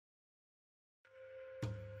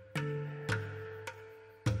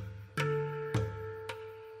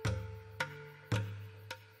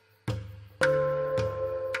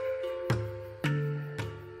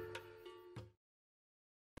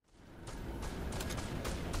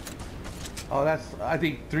Oh, that's. I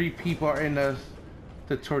think 3 people are in the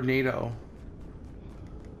tornado.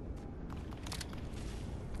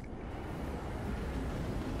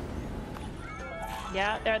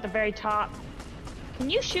 Yeah, they're at the very top. Can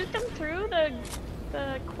you shoot them through the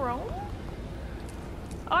chrome?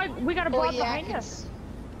 Oh, we got a bot behind us.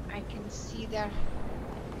 I can see there.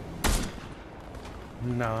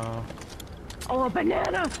 No. Oh, a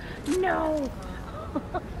banana! No!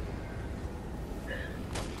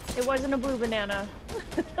 It wasn't a blue banana.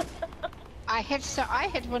 I had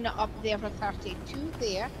one up there for 32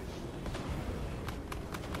 there.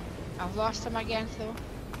 I've lost him again though.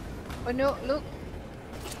 Oh no, look.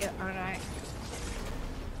 Yeah, alright.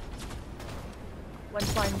 One's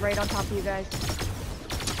flying right on top of you guys.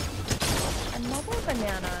 Another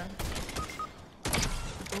banana.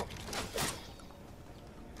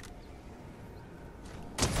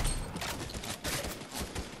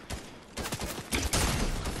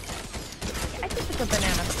 I think it's a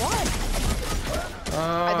banana squad.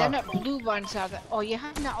 They're not blue ones, are they? Oh, you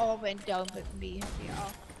haven't all went down with me, have you?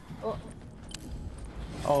 Oh.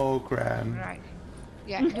 Oh, Gran. Right.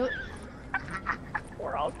 Yeah, no.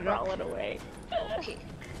 We're all crawling away. Okay.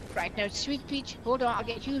 Right, now, Sweet Peach, hold on, I'll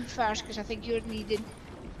get you first, because I think you're needed.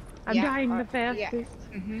 I'm dying the fastest.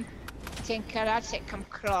 Yeah. Tinker, that's it, come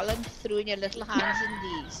crawling through in your little hands in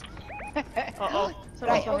these. Uh-oh.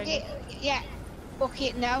 Right, okay, yeah.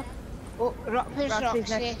 Okay, now. Oh, where's Roxy's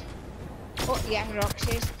Roxy? next. Oh, yeah,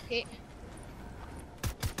 Roxy's. Okay.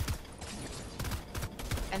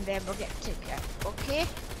 And then we'll get Tinker. Okay?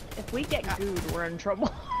 If we get gooed, we're in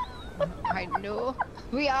trouble. I know.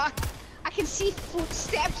 We are. I can see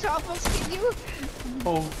footsteps off us, can you?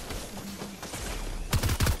 Oh.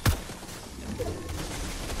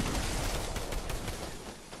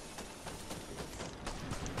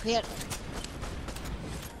 Here.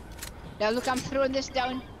 Now look, I'm throwing this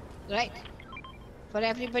down. Right. For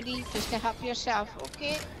everybody, just to help yourself,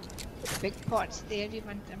 okay? Big pots there, you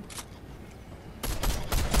want them.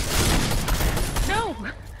 No!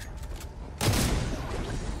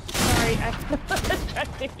 Sorry, I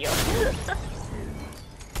distracted you.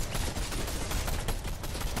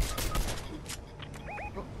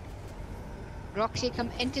 Roxy, come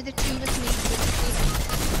into the tree with me.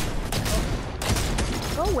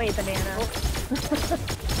 Go away, banana. Oh.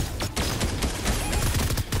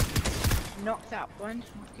 Knock that one,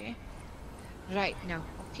 okay. Right now,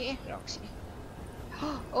 okay, Roxy.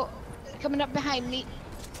 Oh, coming up behind me.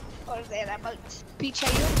 Or thereabouts. Peach, are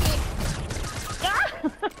you okay?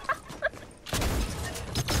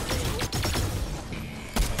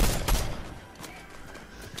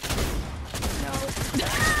 No.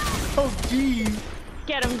 Oh, jeez.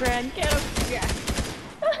 Get him, Gran, get him. Yeah.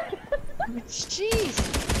 Jeez.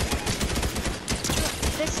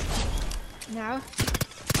 This. Now.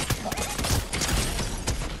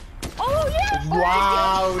 Oh, yes!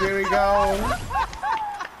 Wow, there we go.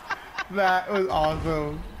 That was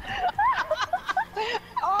awesome.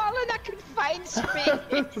 All in a confined space.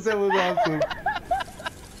 That was awesome.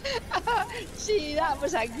 Gee, that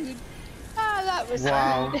was a good. Ah, that was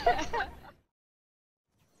Wow. good.